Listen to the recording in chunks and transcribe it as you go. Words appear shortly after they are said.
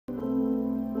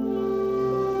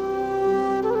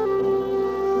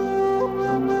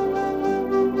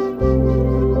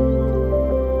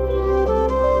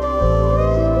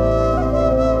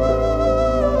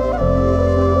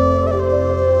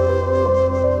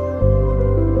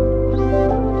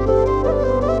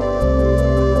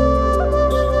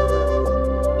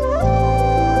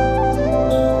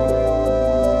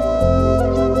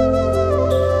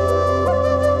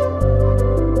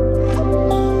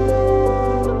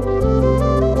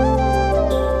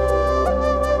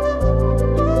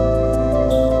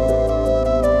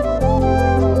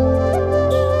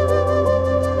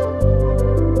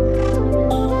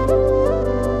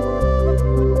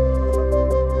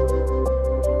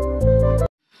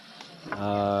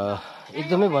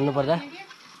एकदमै भन्नुपर्दा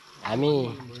हामी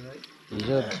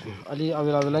हिजो अलि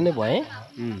अबेला नै भएँ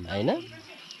होइन।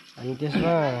 अनि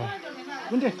त्यसमा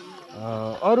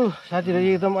अरू साथीहरू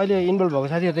एकदम अहिले इन्भल्भ भएको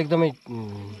साथीहरू त एकदमै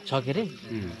छ के अरे,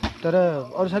 तर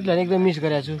अरू साथीहरूले एकदम मिस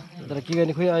गरेको छु। तर के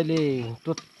गर्ने खोइ अहिले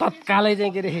त्यो तत्कालै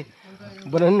चाहिँ के अरे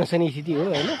बनाउनु नसक्ने स्थिति हो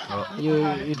होइन। यो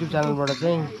युट्युब च्यानलबाट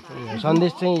चाहिँ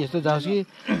सन्देश चाहिँ यस्तो जाओस्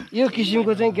कि यो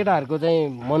किसिमको चाहिँ केटाहरूको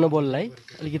चाहिँ मनोबललाई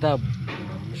अलिकति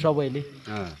सबैले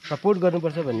सपोर्ट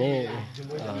गर्नुपर्छ भन्ने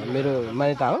मेरो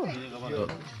मान्यता हो।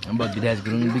 अब विराज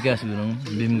गुरुङ, विकास गुरुङ,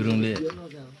 भीम गुरुङले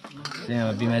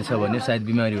त्यहाँ बिमारी छ भने सायद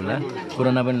बिमारी होला,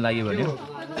 कोरोना पनि लाग्यो भन्यो।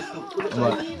 अब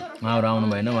उहाँहरू आउनु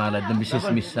भएन, उहाँहरूलाई एकदम विशेष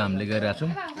मिस हामीले गरिरहेको छौँ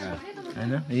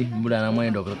होइन। यी बुढामा मै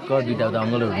ढोक्क दुइटा त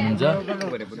अङ्गलहरू हुनुहुन्छ।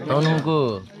 तनहुको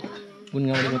कुन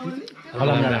गाउँले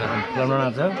फलाम डाँडा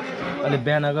छ। अहिले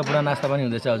बिहानको पुरा नास्ता पनि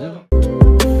हुँदैछ हजुर।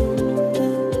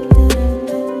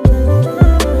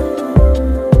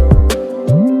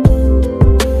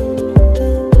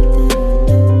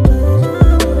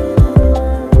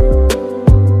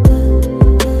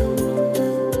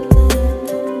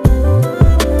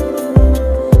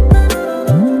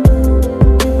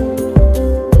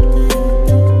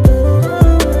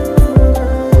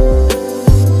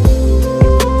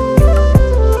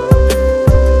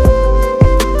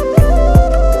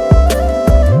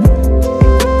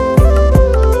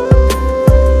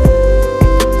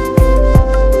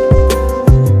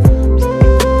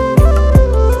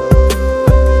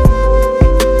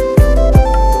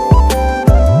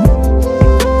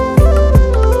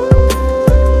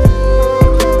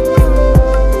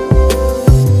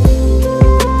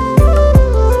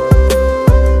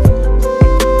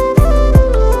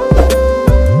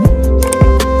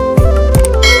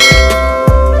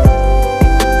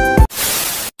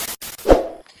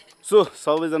 सो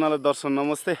सबैजनालाई दर्शन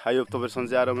नमस्ते। आई होप तपाईहरु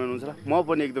सन्चै आराममा हुनुहुन्छ होला। म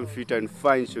पनि एकदम फिट एन्ड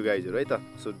फाइन छु गाइजहरु है त।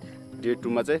 सो डे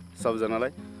 2 मा चाहिँ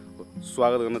सबजनालाई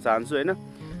स्वागत गर्न चाहन्छु हैन।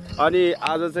 अनि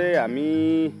आज चाहिँ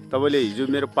हामी तपाईले हिजो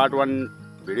मेरो पार्ट 1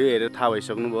 भिडियो हेरेर थाहा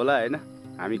भइसक्नु भयो होला हैन।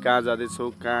 हामी कहाँ जाँदै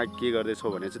छौं, कहाँ के गर्दै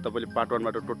छौं भने चाहिँ तपाईले पार्ट 1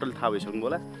 बाट टोटल थाहा भइसक्नु भयो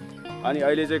होला। अनि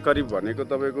अहिले चाहिँ करिब भनेको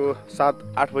तपाईको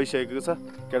 7-8 भइसकेको छ।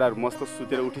 केटाहरु मस्त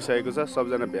सुतेर उठिसकेको छ,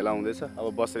 सबजना भेला हुँदैछ। अब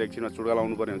बसेर एकछिनमा चुड्का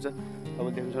लाउनु पर्ने हुन्छ। अब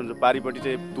देख्न सक्नुहुन्छ पारिपट्टि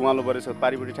चाहिँ तुवालो परेछ।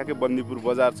 पारिपट्टि ठ्याक्कै बन्दीपुर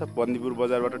बजार छ। बन्दीपुर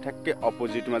बजारबाट ठ्याक्कै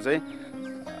अपोजिटमा चाहिँ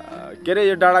के अरे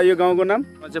यो डाँडा, यो गाउँको नाम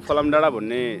चाहिँ फलाम डाँडा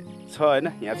भन्ने छ हैन।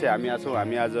 यहाँ चाहिँ हामी आछौँ।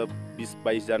 हामी आज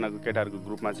 20-22 जनाको केटाहरुको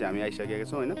ग्रुपमा चाहिँ हामी आइसकेका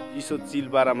छौँ हैन। इसो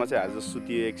चिलपारामा चाहिँ आज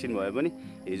सुतियो एकछिन भए पनि।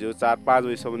 हिजो 4-5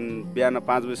 बजेसम्म, बिहान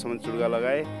 5 बजेसम्म चुड्का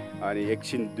लगाए। अनि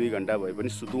एकछिन 2 घण्टा भए पनि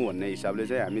सुतौँ भन्ने हिसाबले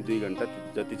चाहिँ हामी 2 घण्टा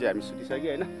जति चाहिँ हामी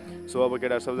सुतिसक्यो हैन। सो अब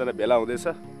केटाहरु सबजना भेला हुँदैछ,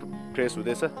 फ्रेस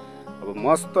हुँदैछ। अब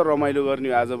मस्त रमाइलो गर्ने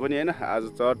आज पनि हैन।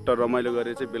 आज चट्ट रमाइलो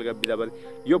गरेर चाहिँ बेलुका बिदा गर्ने।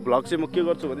 यो भ्लग चाहिँ म के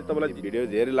गर्छु भने तपाईलाई भिडियो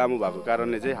धेरै लामो भएको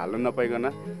कारणले चाहिँ हाल्न नपाइकन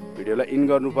भिडियोलाई इन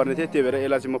गर्नुपर्ने थियो। त्यही भएर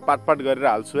यसलाई चाहिँ म पार्ट गरेर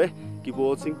हाल्छु है। Keep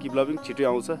watching, keep loving. छिटै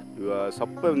आउँछ।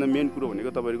 सबैभन्दा मेन कुरो भनेको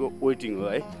तपाईहरुको वेटिङ हो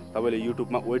है। तपाईले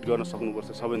युट्युबमा वेट गर्न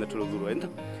सक्नुपर्छ, सबैभन्दा ठुलो कुरो हैन त।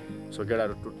 सो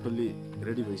केटाहरु टोटल्ली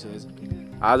रेडी भइसकेको छ।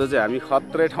 आज चाहिँ हामी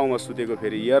खत्रै ठाउँमा सुतेको,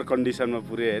 फेरि एयर कन्डिसनमा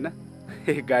पुरै हैन।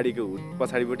 गाडीको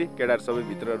पछाडिपट्टि केटाहरु सबै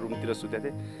भित्र रुमतिर सुतेको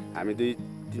थिए। हामी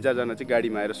 2-3-4 जना चाहिँ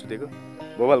गाडीमा आएर सुतेको।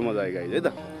 बवाल मजा आयो गाइज है त।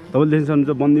 तपाईले देख्न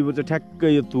सक्नुहुन्छ बन्दीपुर चाहिँ ठ्याक्कै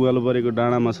यो तुवालो परेको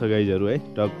डाँडामा छ गाइजहरु है।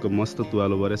 टक्क मस्त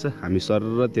तुवालो परेछ। हामी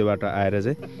सरर त्यो बाटो आएर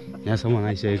चाहिँ यहाँसम्म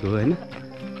आइसकेको हो हैन।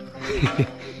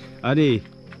 अनि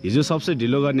हिजो सबसे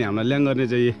ढिलो गर्ने हामीलाई ल्याङ गर्ने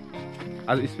चाहिँ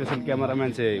आज स्पेशल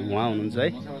क्यामेराम्यान चाहिँ उहाँ हुनुहुन्छ है।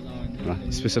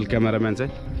 स्पेशल क्यामेराम्यान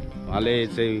चाहिँ उहाँले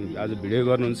चाहिँ आज भिडियो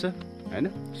गर्नुहुन्छ हैन।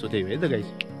 सो त्यही हो है त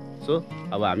गाइज। सो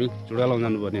अब हामी चुड्का लाउन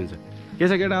जानुपर्ने हुन्छ। के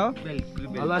छ केटा हो?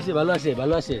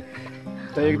 भलुवासे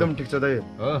त एकदम ठिक छ दाइ।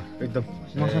 हो एकदम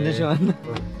म सन्चै छु।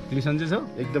 तिमी सन्चै छौ?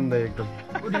 एकदम दाइ एकदम।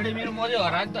 मेरो मजै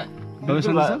हरायो त।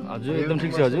 हजुर एकदम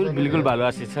ठिक छ हजुर, बिल्कुल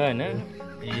भालुवासी छ हैन।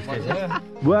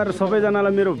 बुवाहरु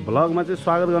सबैजनालाई मेरो भ्लगमा चाहिँ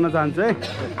स्वागत गर्न चाहन्छु है।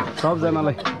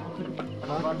 सबजनालाई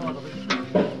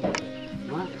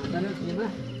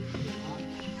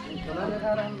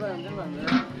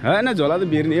हैन, झोला त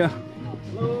बिर्नी हो।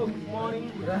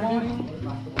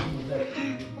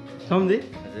 सम्झे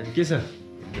के छ?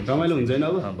 रमाइलो हुन्छ हैन?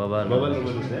 अब बबाल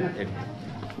हुन्छ हैन।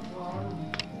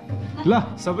 ल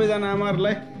सबैजना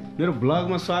आमाहरुलाई मेरो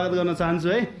भ्लगमा स्वागत गर्न चाहन्छु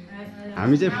है।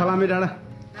 हामी चाहिँ फलामे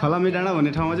डाँडा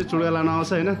भन्ने ठाउँमा चाहिँ चुड्का लान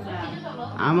आउँछ हैन।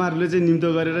 आमाहरुले चाहिँ निम्तो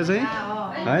गरेर चाहिँ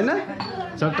हैन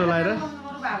चट्टो लाएर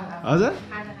हजुर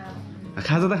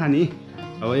खाजा त खाने।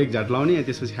 अब एक झाट लाउने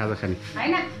त्यसपछि खाजा खाने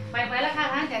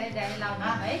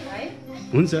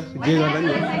हुन्छ। जे गर्दा नि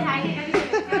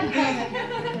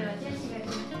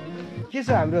के छ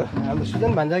हाम्रो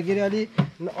सुजन भान्जा के अरे अलि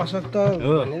अशक्त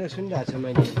भनेर सुनिरहेको छु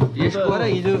मैले यसको र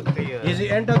हिजो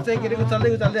एन्टक चाहिँ के अरे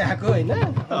चल्दै आएको होइन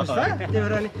अवस्था त्यही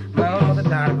भएर अनि मामा म त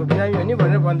ढाडको बिरामी हो नि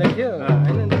भनेर भन्दै थियो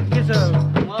होइन के छ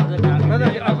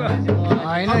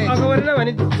होइन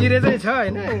भने चिरे चाहिँ छ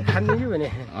होइन खानु कि भने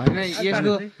होइन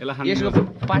यसको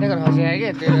पाटेको खसिआयो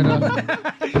क्या त्यही भएर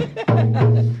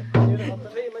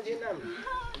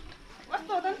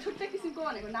छुट्टै किसिमको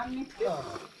भनेको नाम नि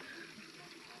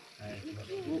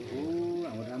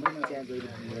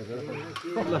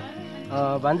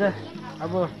भान्जा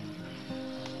अब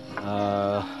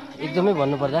एकदमै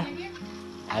भन्नुपर्दा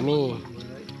हामी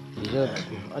हिजो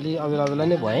अलि अबेला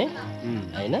नै भएँ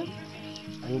होइन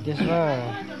अनि त्यसमा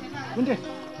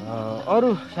अरू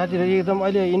साथीहरू एकदम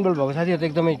अहिले इन्भल्भ भएको साथीहरू त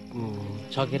एकदमै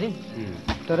छ के अरे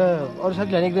तर अरू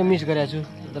साथीहरूलाई एकदम मिस गरेको छु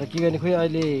तर के गर्ने खोइ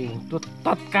अहिले त्यो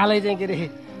तत्कालै चाहिँ के अरे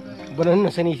बनाउनु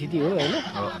नसक्ने स्थिति हो होइन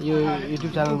यो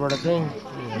युट्युब च्यानलबाट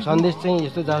चाहिँ सन्देश चाहिँ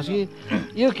यस्तो जाओस् कि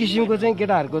यो किसिमको चाहिँ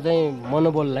केटाहरूको चाहिँ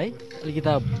मनोबललाई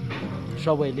अलिकति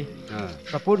सबैले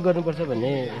सपोर्ट गर्नुपर्छ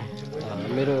भन्ने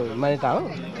मेरो मान्यता हो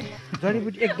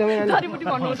जडीबुटी एकदमै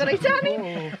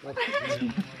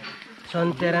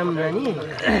सन्तेराम नानी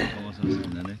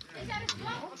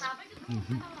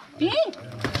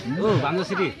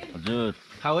भान्जाश्री हजुर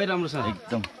खाऊ है राम्रो छ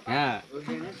एकदम यहाँ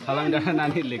फलाम डाँडा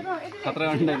नानीहरूले खतरा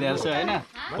अन्डा दिएको छ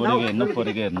होइन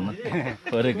परेको हेर्नु न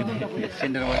परेको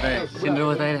सेन्टरमा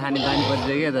त खाने बानी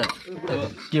परिसक्यो क्या त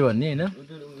के भन्ने होइन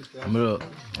हाम्रो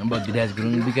अब धिराज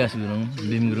गुरुङ विकास गुरुङ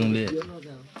भीम गुरुङले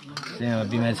त्यहाँ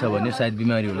बिमारी छ भने सायद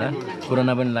बिमारी होला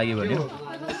कोरोना पनि लाग्यो भने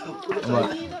अब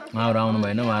उहाँहरू आउनु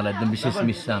भएन उहाँहरूलाई एकदम विशेष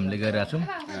मिस हामीले गरिरहेको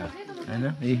छौँ होइन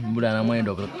यी बुढामा मैले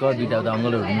ढोक्क दुइटा उता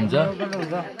अङ्कलहरू हुनुहुन्छ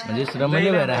म्हणजे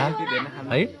रमाइलो भएर है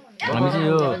हामी चाहिँ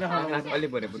यो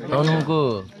तनहुको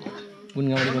कुन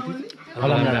गाउँले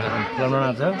फलाम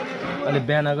डाँडा छ अहिले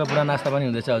बिहानको पुरा नास्ता पनि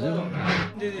हुँदैछ हजुर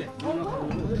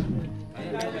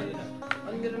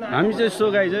हामी चाहिँ सो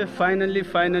गाई चाहिँ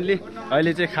फाइनल्ली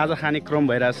अहिले चाहिँ खाजा खाने क्रम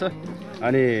भइरहेछ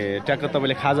अनि ट्याक्क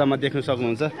तपाईँले खाजामा देख्न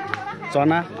सक्नुहुन्छ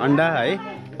चना अन्डा है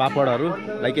पापडहरू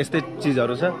लाइक यस्तै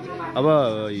चिजहरू छ अब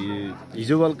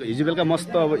हिजो बेलुका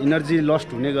मस्त अब इनर्जी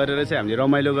लस्ट हुने गरेर चाहिँ हामीले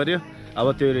रमाइलो गऱ्यो अब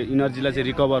त्यो इनर्जीलाई चाहिँ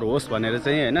रिकभर होस् भनेर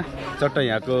चाहिँ होइन चट्ट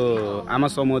यहाँको आमा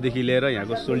समूहदेखि लिएर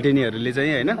यहाँको सोल्टेनीहरूले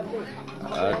चाहिँ होइन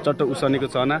चट्ट उसानेको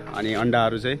चना अनि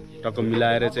अन्डाहरू चाहिँ टक्क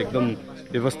मिलाएर चाहिँ एकदम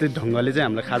व्यवस्थित ढङ्गले चाहिँ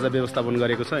हामीलाई खाजा व्यवस्थापन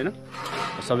गरेको छ होइन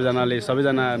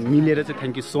सबैजना मिलेर चाहिँ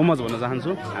थ्याङ्क यू सो मच भन्न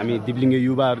चाहन्छु हामी दिप्लिङ्गे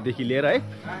युवाहरूदेखि लिएर है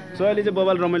सो अहिले चाहिँ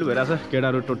बबाल रमाइलो भइरहेछ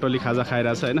केटाहरू टोटल्ली खाजा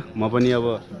खाइरहेछ होइन म पनि अब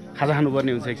खाजा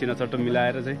खानुपर्ने हुन्छ एकछिन चट्ट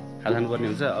मिलाएर चाहिँ खाजा खानुपर्ने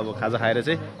हुन्छ अब खाजा खाएर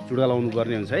चाहिँ चुड्का लाउनु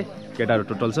पर्ने हुन्छ है केटाहरू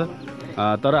टोटल छ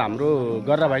तर हाम्रो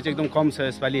गर्रा भाइ चाहिँ एकदम कम छ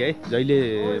यसपालि है जहिले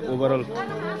ओभरअल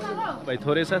भाइ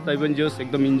थोरै छ तैपनि जोस्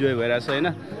एकदम इन्जोय भइरहेछ होइन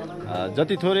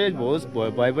जति थोरै होस्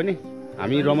भए पनि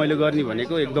हामी रमाइलो गर्ने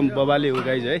भनेको एकदम बबाले हो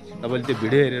गाइज है तपाईँले त्यो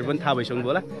भिडियो हेरेर पनि थाहा भइसक्नु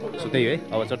होला सो त्यही है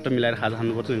अब चट्ट मिलाएर खाजा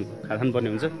खानुपर्ने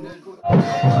हुन्छ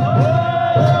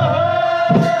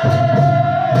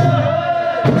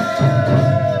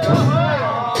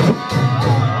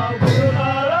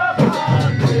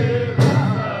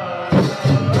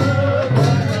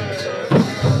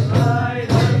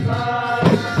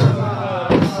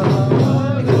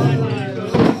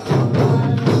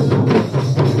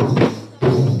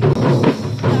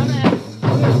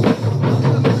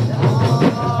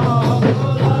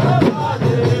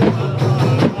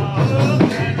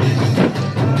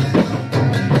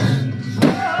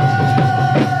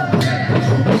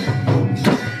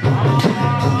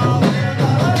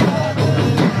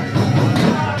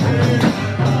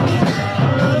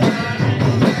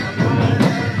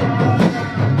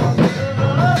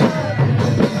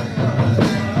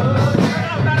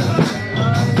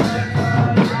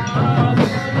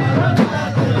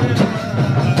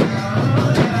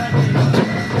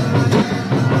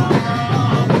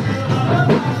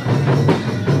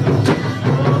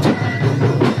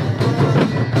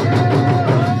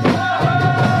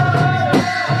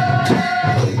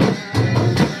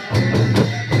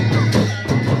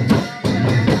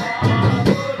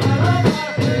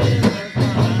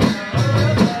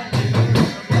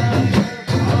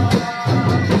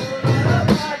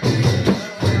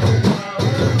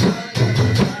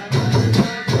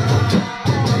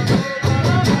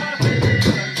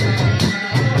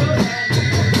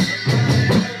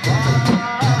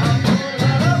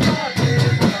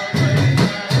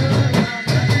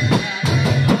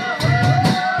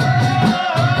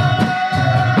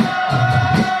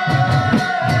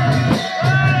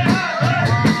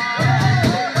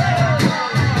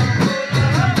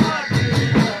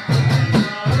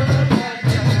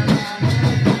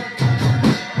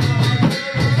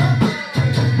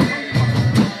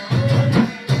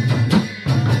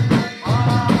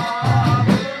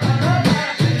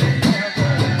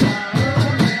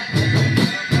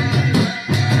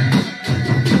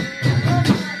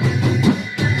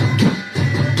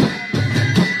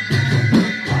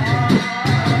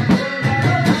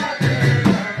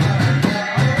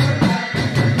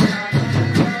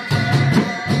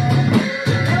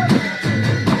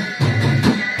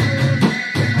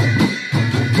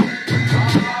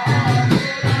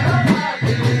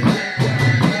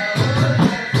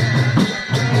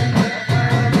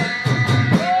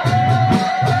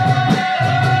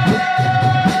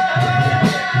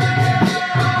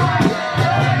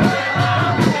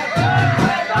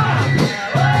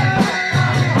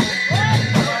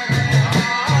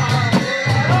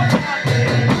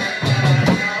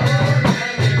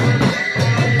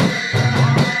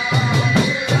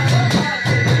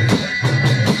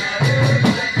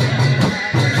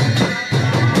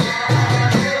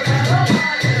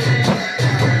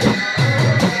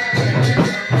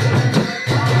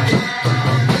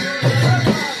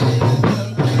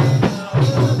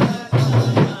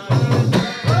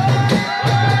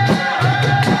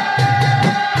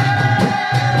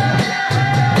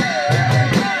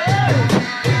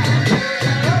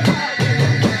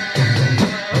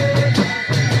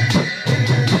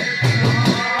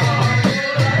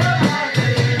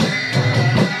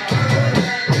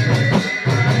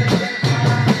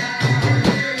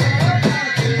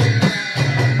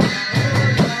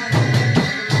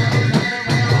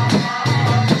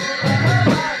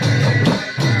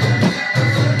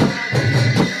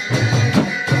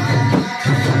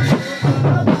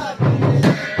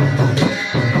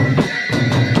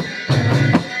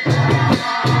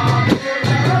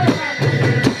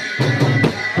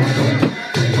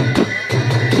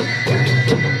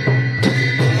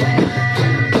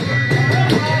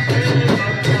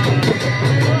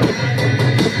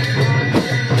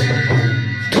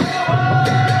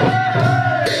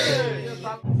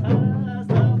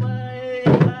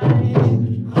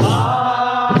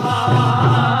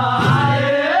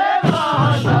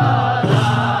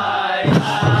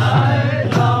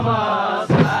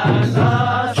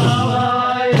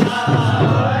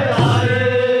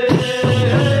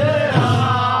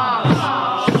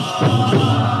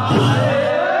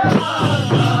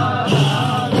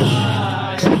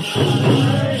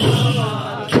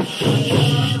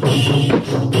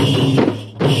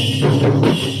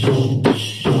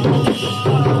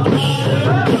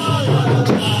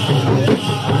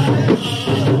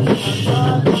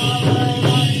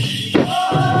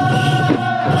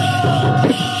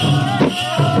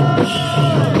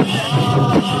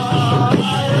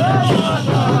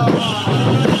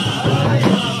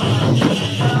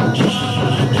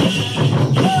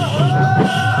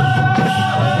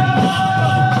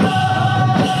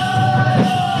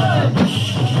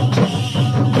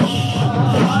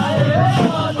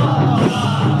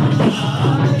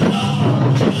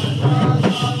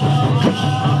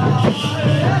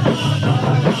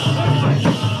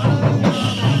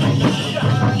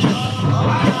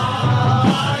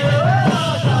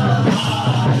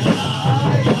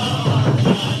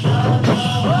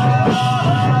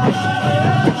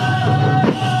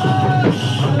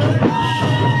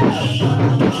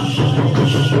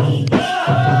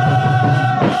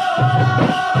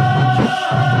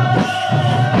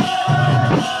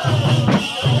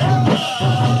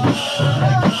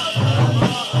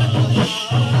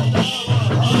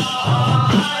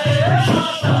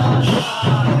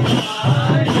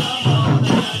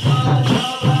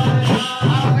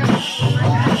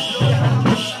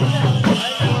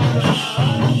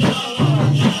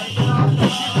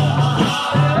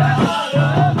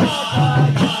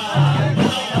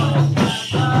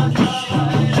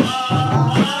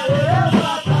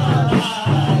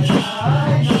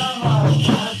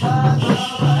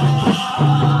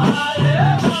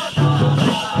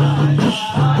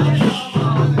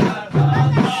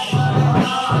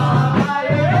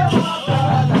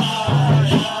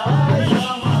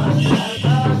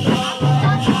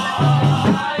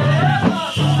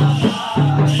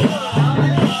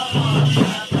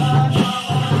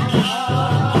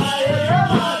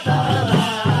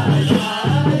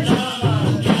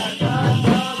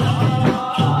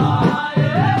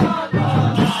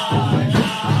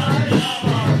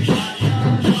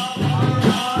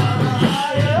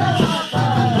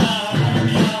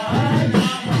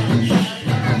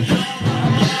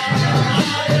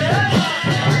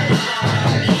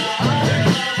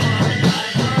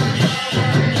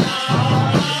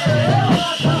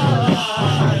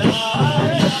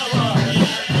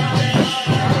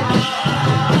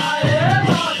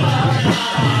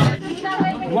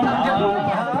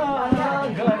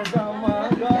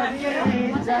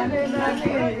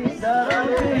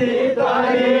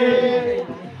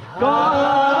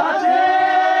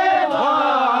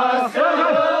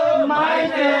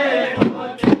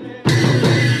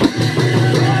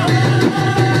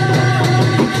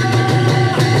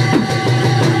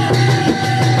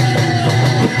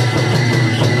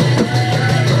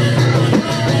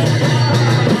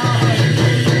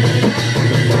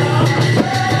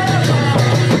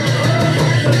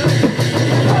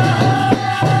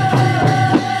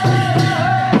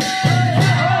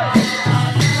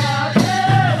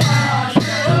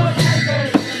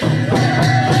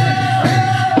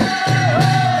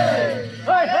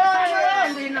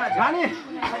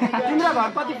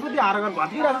घरपति बुद्धि हार घर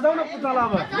भत्किरहेको जाउँ न पुच्चाला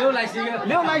अब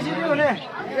ल्याउ लाइसिक्यो भने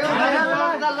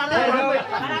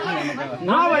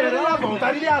नभएर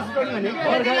भौतारीले आजु पनि भने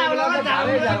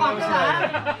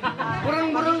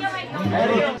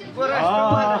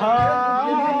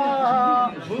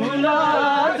फुल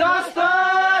जस्तो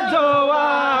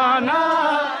जवाना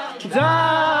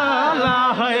जाला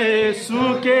है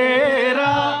सुकेर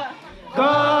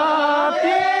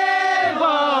कति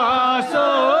बसो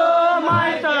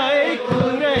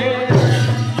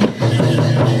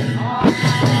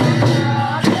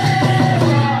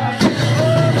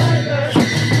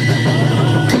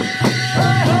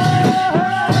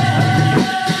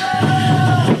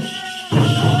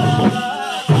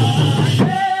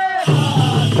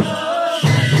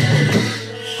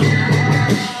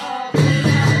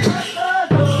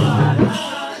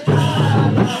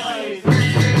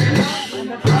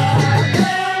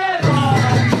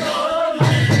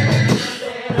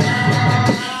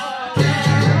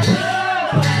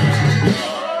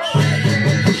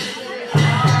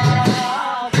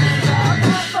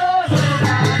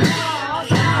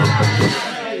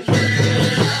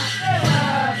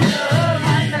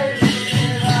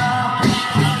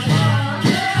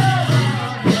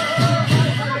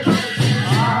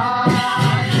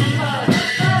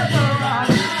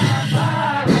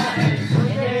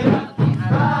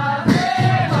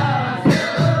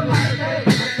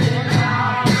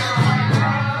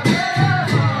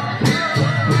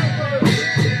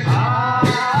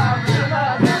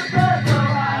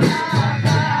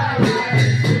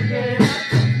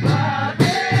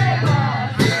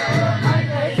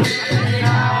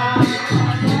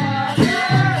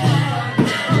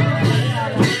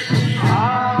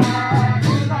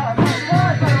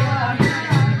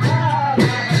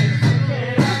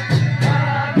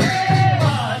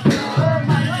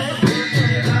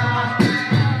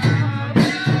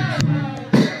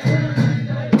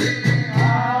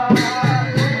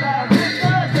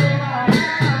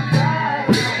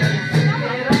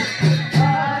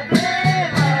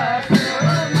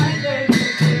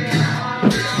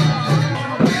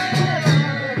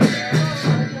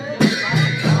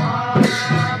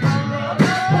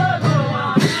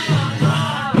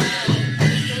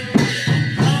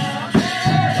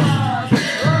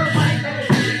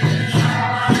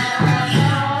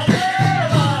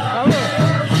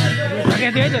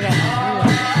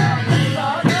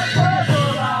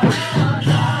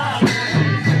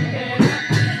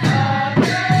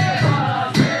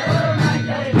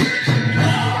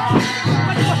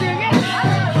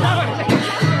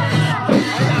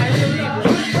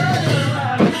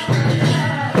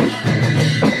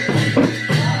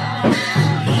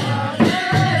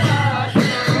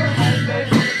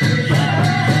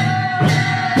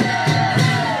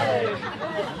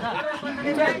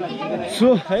सो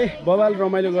है बवाल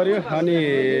रमाइलो गर्यो अनि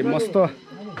मस्त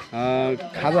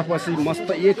खाजापछि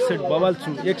मस्त एक सेट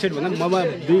भन्दा ममा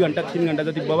 2 घन्टा 3 घन्टा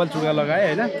जति बवाल चुड्का लगाएँ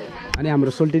होइन। अनि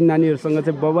हाम्रो सोल्टिनी नानीहरूसँग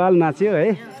चाहिँ बवाल नाच्यो है।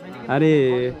 अनि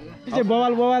चाहिँ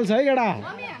बवाल छ है केटा,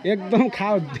 एकदम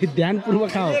खाओ, ध्यानपूर्वक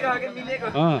खाओ।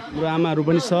 हाम्रो आमाहरू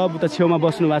पनि सब उता छेउमा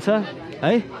बस्नु भएको छ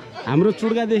है। हाम्रो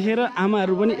चुड्का देखेर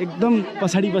आमाहरू पनि एकदम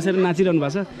पछाडि बसेर नाचिरहनु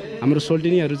भएको छ। हाम्रो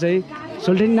सोल्टिनीहरू चाहिँ,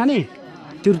 सोल्टिनी नानी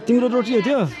त्यो तिम्रो रोटी हो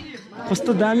त्यो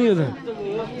कस्तो दामी हो त।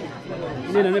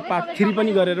 किनभने पार्ट 3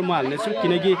 पनि गरेर म हाल्नेछु,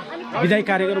 किनकि विदाई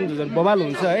कार्यक्रम झन् बवाल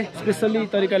हुन्छ है, स्पेसली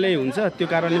तरिकाले हुन्छ। त्यो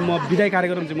कारणले म विदाई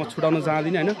कार्यक्रम चाहिँ म छुटाउन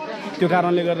चाहदिनँ होइन। त्यो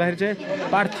कारणले गर्दाखेरि चाहिँ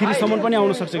पार्ट 3 सम्म पनि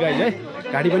आउन सक्छ गाइज है।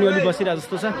 गाडी पनि अलि बसिरहेको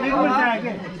जस्तो छ।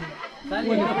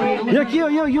 यो के हो?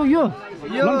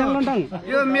 यो लन्टाङ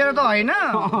यो मेरो त होइन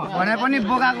भने पनि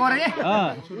बोकाको रे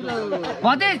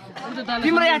भते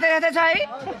तिम्रो याता छ है।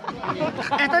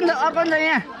 यता नि अर्को छ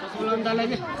यहाँ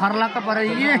खर्लाक्क परे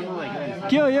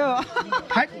के हो यो?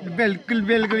 बिल्कुल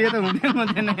यो त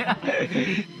हुँदैन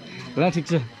ल ठिक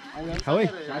छ। खाओ है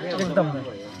एकदम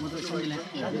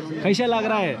कैसा लग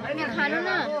रहा है खानु न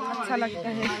अच्छा लगता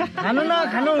है खानु न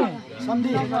खानु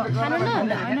खानु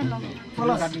न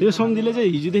यो सम्झीले चाहिँ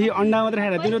हिजोदेखि अन्डा मात्रै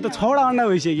खाएर तिम्रो त 6 वटा अन्डा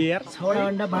भइसक्यो यार 6 वटा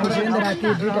अन्डा बाँडिसक्यो नि त राति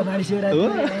 2टा बाँडिसक्यो राति हो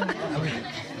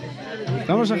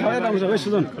राम्रो छ खाऊ है राम्रो छ है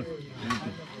सुजन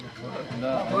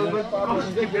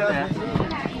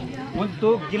तो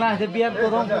गिलास से बियर तो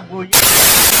रंग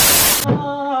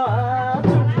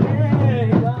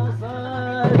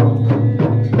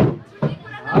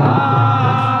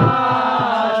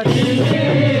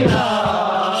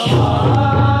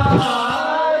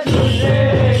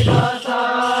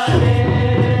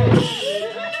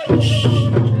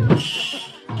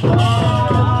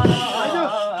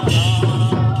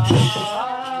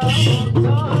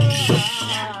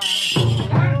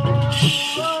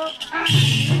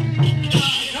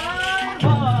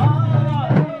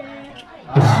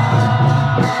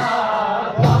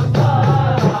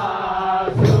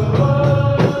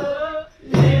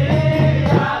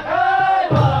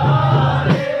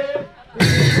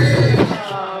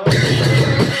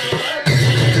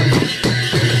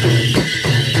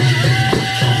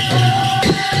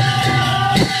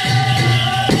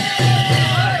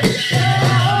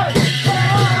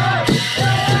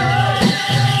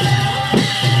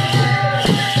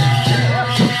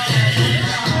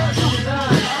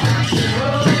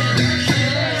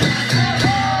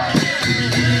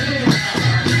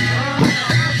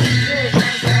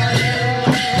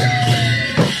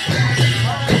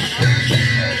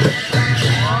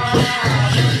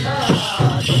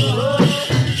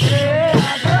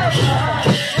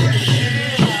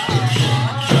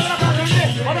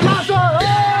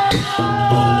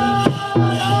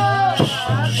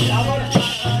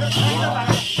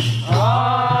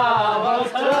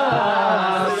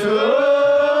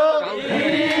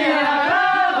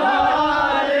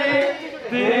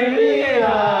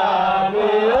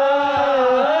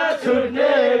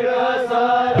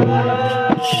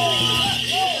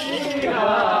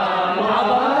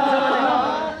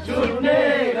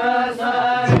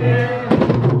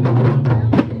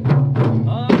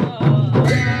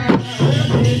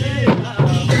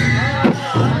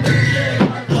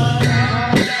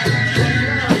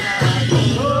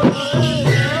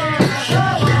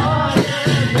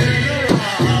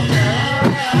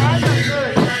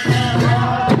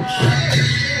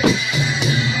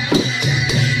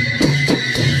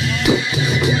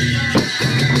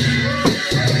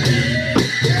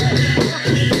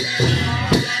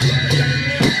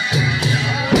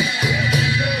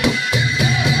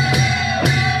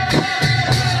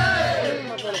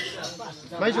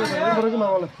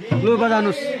लु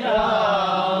बजाउनुस्